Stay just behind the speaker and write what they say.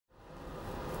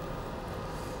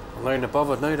Ain't a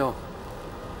bothered, need I?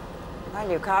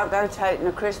 Well, you can't go taking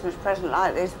a Christmas present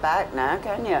like this back now,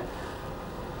 can you?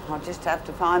 I'll just have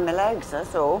to find my legs,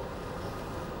 that's all.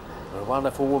 You're a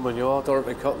wonderful woman you are,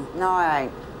 Dorothy Cotton. No, I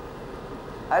ain't.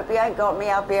 Hope you ain't got me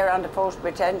up here under false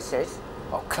pretences.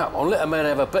 Oh, come on, let a man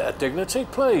have a bit of dignity,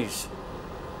 please.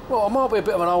 Well, I might be a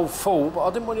bit of an old fool, but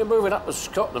I didn't want you moving up to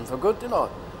Scotland for good, did I?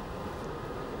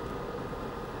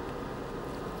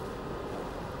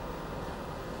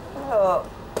 Look.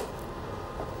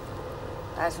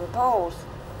 That's St Paul's.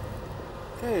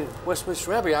 Yeah,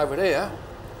 Westminster Abbey over there.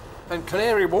 And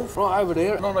Canary Wharf right over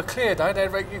there. And on a clear day,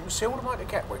 you can see all the way to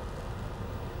Gatwick.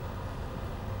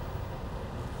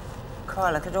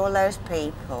 God, look at all those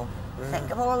people. Yeah.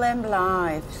 Think of all them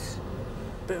lives.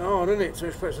 Bit hard, isn't it, to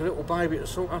expect a little baby to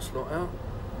sort us lot out?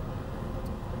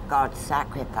 God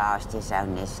sacrificed his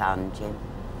only son, Jim,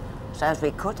 so as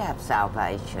we could have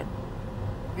salvation.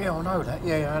 Yeah, I know that,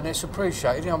 yeah, and it's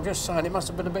appreciated. I'm just saying it must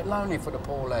have been a bit lonely for the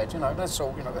poor lad, you know, that's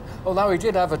all, you know. Although he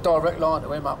did have a direct line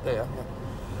to him up there. Yeah.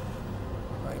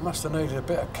 But he must have needed a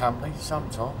bit of company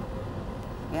sometime.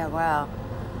 Yeah, well,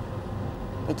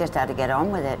 he just had to get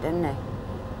on with it, didn't he?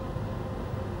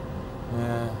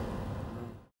 Yeah.